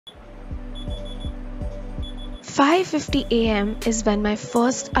5:50 a.m. is when my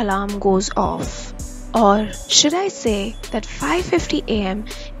first alarm goes off. Or should I say that 5:50 a.m.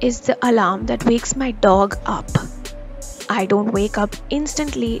 is the alarm that wakes my dog up. I don't wake up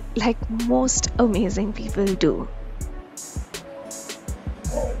instantly like most amazing people do.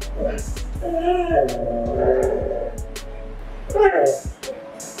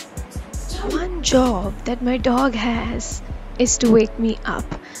 One job that my dog has is to wake me up.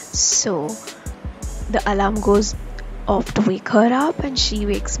 So the alarm goes off to wake her up and she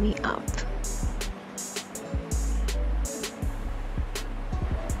wakes me up.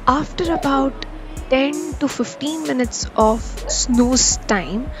 After about 10 to 15 minutes of snooze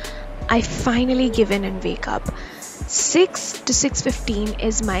time, I finally give in and wake up. 6 to 6:15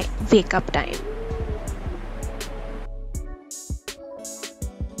 is my wake up time.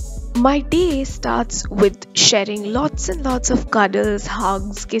 My day starts with sharing lots and lots of cuddles,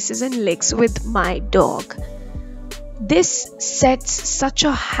 hugs, kisses and licks with my dog. This sets such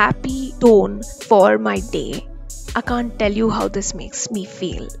a happy tone for my day. I can't tell you how this makes me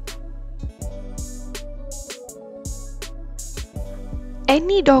feel.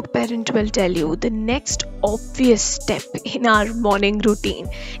 Any dog parent will tell you the next obvious step in our morning routine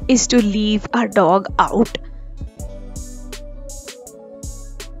is to leave our dog out.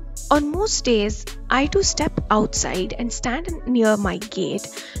 On most days, I do step outside and stand near my gate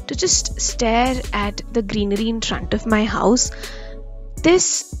to just stare at the greenery in front of my house.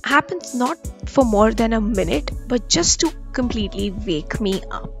 This happens not for more than a minute, but just to completely wake me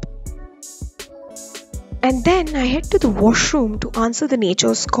up. And then I head to the washroom to answer the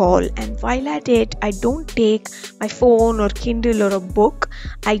nature's call, and while at it, I don't take my phone or Kindle or a book.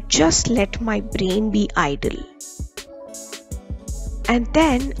 I just let my brain be idle. And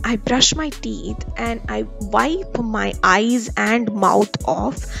then I brush my teeth and I wipe my eyes and mouth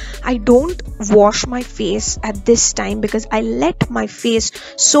off. I don't wash my face at this time because I let my face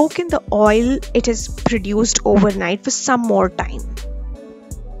soak in the oil it has produced overnight for some more time.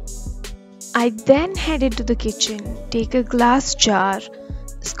 I then head into the kitchen, take a glass jar,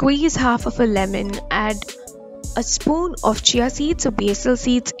 squeeze half of a lemon, add a spoon of chia seeds or basil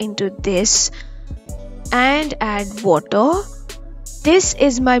seeds into this, and add water. This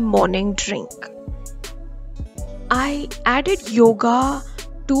is my morning drink. I added yoga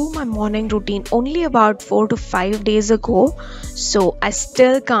to my morning routine only about 4 to 5 days ago, so I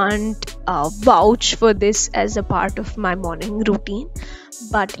still can't vouch for this as a part of my morning routine.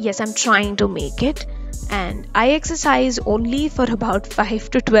 But yes, I'm trying to make it, and I exercise only for about 5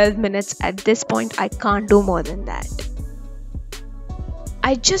 to 12 minutes at this point. I can't do more than that.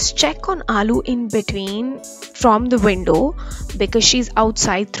 I just check on Alu in between from the window because she's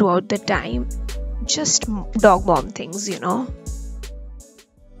outside throughout the time. Just dog mom things, you know.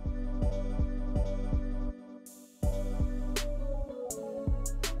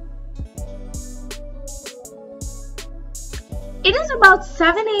 It is about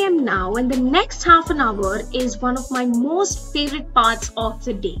 7 a.m. now, and the next half an hour is one of my most favorite parts of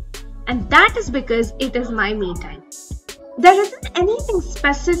the day. And that is because it is my me time. There isn't anything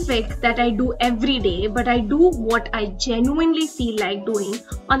specific that I do every day, but I do what I genuinely feel like doing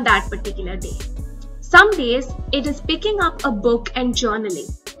on that particular day. Some days it is picking up a book and journaling.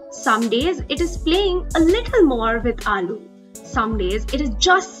 Some days it is playing a little more with Alu. Some days it is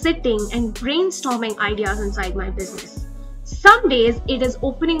just sitting and brainstorming ideas inside my business. Some days it is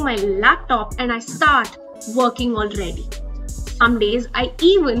opening my laptop and I start working already. Some days I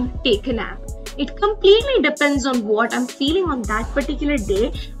even take a nap. It completely depends on what I'm feeling on that particular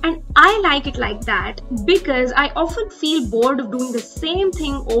day, and I like it like that because I often feel bored of doing the same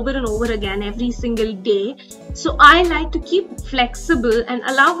thing over and over again every single day. So I like to keep flexible and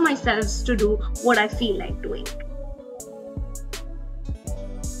allow myself to do what I feel like doing.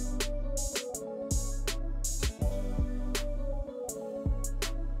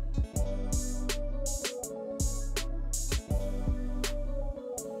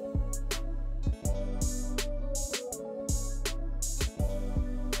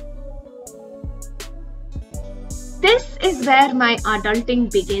 This is where my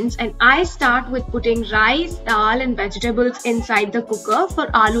adulting begins, and I start with putting rice, dal and vegetables inside the cooker for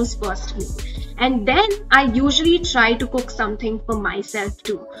Alu's first meal. And then I usually try to cook something for myself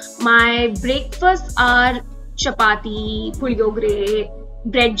too. My breakfasts are chapati, puliyogre,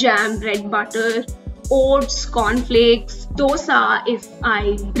 bread jam, bread butter, oats, cornflakes, dosa if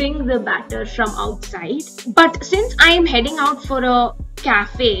I bring the batter from outside. But since I am heading out for a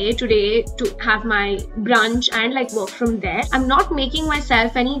cafe today to have my brunch and like work from there, I'm not making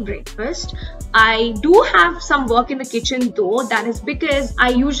myself any breakfast. I do have some work in the kitchen though. That is because I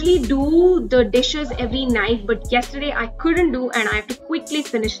usually do the dishes every night, but yesterday I couldn't do, and I have to quickly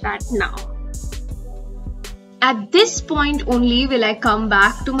finish that now. At this point only will I come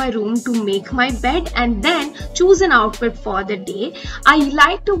back to my room to make my bed and then choose an outfit for the day. I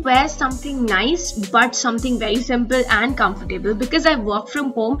like to wear something nice but something very simple and comfortable because I work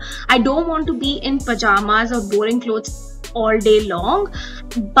from home. I don't want to be in pajamas or boring clothes all day long,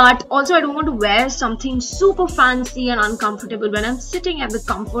 but also I don't want to wear something super fancy and uncomfortable when I'm sitting at the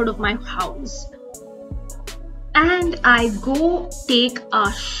comfort of my house. And I go take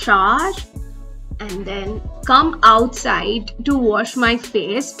a shower and then come outside to wash my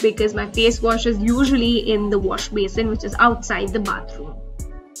face because my face wash is usually in the wash basin, which is outside the bathroom.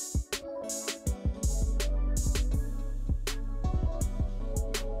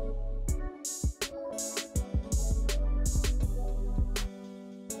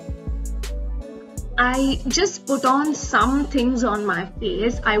 I just put on some things on my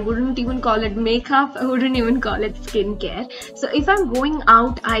face. I wouldn't even call it makeup. I wouldn't even call it skincare. So if I'm going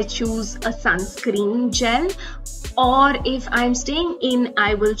out, I choose a sunscreen gel, or if I'm staying in,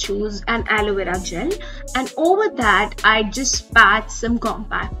 I will choose an aloe vera gel, and over that I just pat some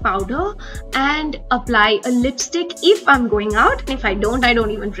compact powder and apply a lipstick if I'm going out. And if I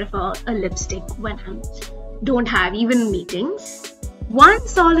don't even prefer a lipstick when I don't have even meetings.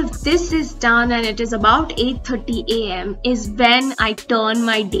 Once all of this is done and it is about 8:30 a.m. is when I turn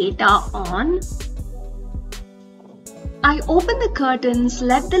my data on. I open the curtains,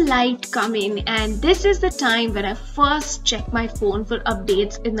 let the light come in, and this is the time when I first check my phone for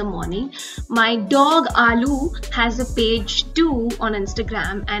updates in the morning. My dog Alu has a page too on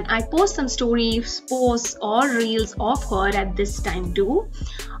Instagram, and I post some stories, posts or reels of her at this time too.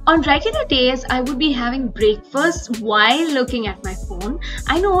 On regular days, I would be having breakfast while looking at my phone.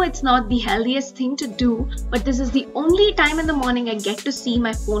 I know it's not the healthiest thing to do, but this is the only time in the morning I get to see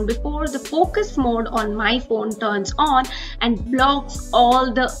my phone before the focus mode on my phone turns on and blocks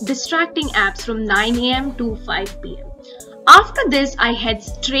all the distracting apps from 9 a.m. to 5 p.m. After this, I head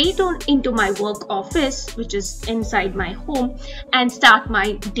straight on into my work office, which is inside my home, and start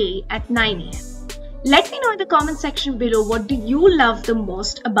my day at 9 a.m. Let me know in the comment section below, what do you love the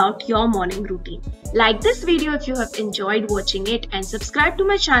most about your morning routine. Like this video if you have enjoyed watching it, and subscribe to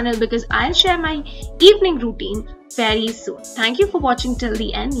my channel because I'll share my evening routine very soon. Thank you for watching till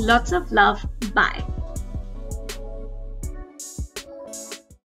the end. Lots of love. Bye.